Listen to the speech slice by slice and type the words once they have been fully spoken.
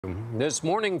This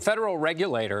morning, federal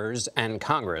regulators and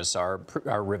Congress are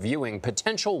reviewing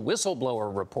potential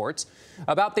whistleblower reports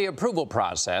about the approval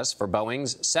process for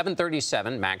Boeing's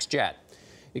 737 MAX jet.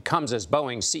 It comes as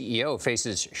Boeing CEO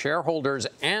faces shareholders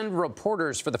and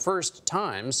reporters for the first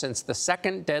time since the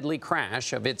second deadly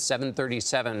crash of its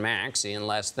 737 MAX in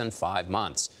less than 5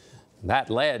 months. That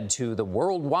led to the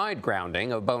worldwide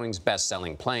grounding of Boeing's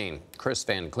best-selling plane. Kris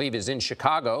Van Cleave is in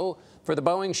Chicago for the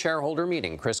Boeing shareholder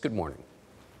meeting. Kris, good morning.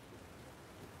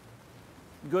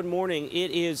 Good morning. It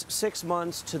is 6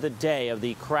 months to the day of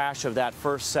the crash of that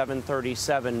first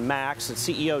 737 MAX. And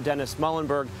CEO Dennis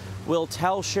Muilenburg will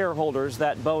tell shareholders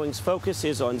that Boeing's focus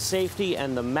is on safety,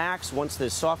 and the MAX, once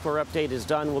this software update is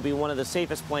done, will be one of the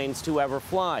safest planes to ever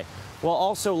fly. We'll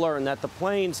also learn that the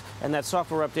planes and that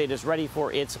software update is ready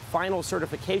for its final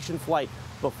certification flight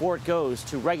before it goes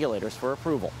to regulators for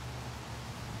approval.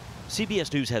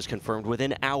 CBS News has confirmed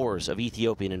within hours of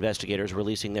Ethiopian investigators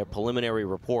releasing their preliminary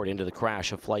report into the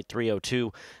crash of Flight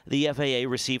 302, the FAA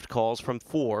received calls from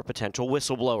 4 potential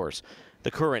whistleblowers.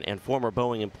 The current and former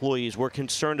Boeing employees were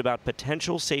concerned about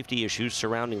potential safety issues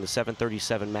surrounding the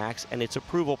 737 MAX and its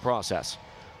approval process.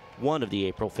 One of the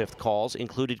April 5th calls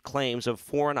included claims of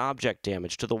foreign object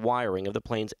damage to the wiring of the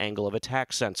plane's angle of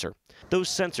attack sensor. Those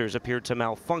sensors appeared to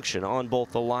malfunction on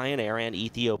both the Lion Air and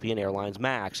Ethiopian Airlines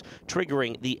MAX,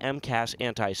 triggering the MCAS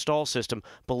anti-stall system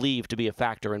believed to be a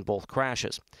factor in both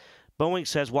crashes. Boeing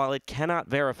says while it cannot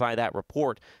verify that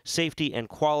report, safety and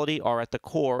quality are at the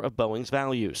core of Boeing's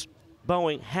values.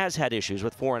 Boeing has had issues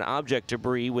with foreign object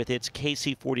debris with its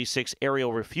KC-46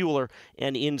 aerial refueler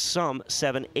and in some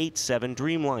 787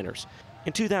 Dreamliners.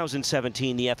 In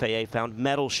 2017, the FAA found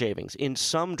metal shavings in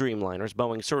some Dreamliners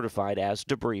Boeing certified as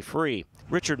debris-free.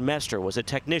 Richard Mester was a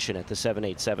technician at the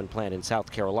 787 plant in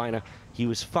South Carolina. He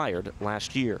was fired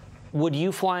last year. Would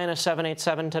you fly in a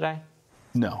 787 today?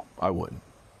 No, I wouldn't.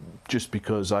 Just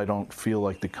because I don't feel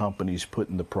like the company's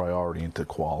putting the priority into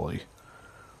quality.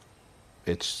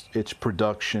 It's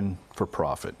production for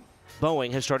profit.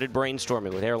 Boeing has started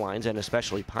brainstorming with airlines and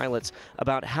especially pilots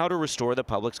about how to restore the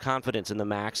public's confidence in the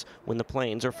MAX when the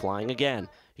planes are flying again.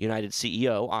 United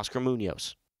CEO Oscar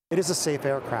Munoz. It is a safe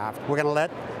aircraft. We're going to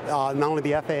let not only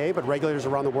the FAA but regulators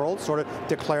around the world sort of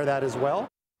declare that as well.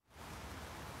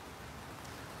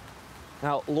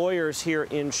 Now, lawyers here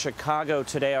in Chicago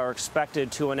today are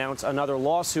expected to announce another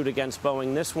lawsuit against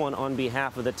Boeing, this one on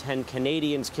behalf of the 10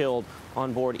 Canadians killed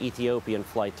on board Ethiopian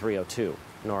Flight 302.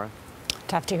 Norah?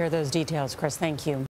 Tough to hear those details, Kris. Thank you.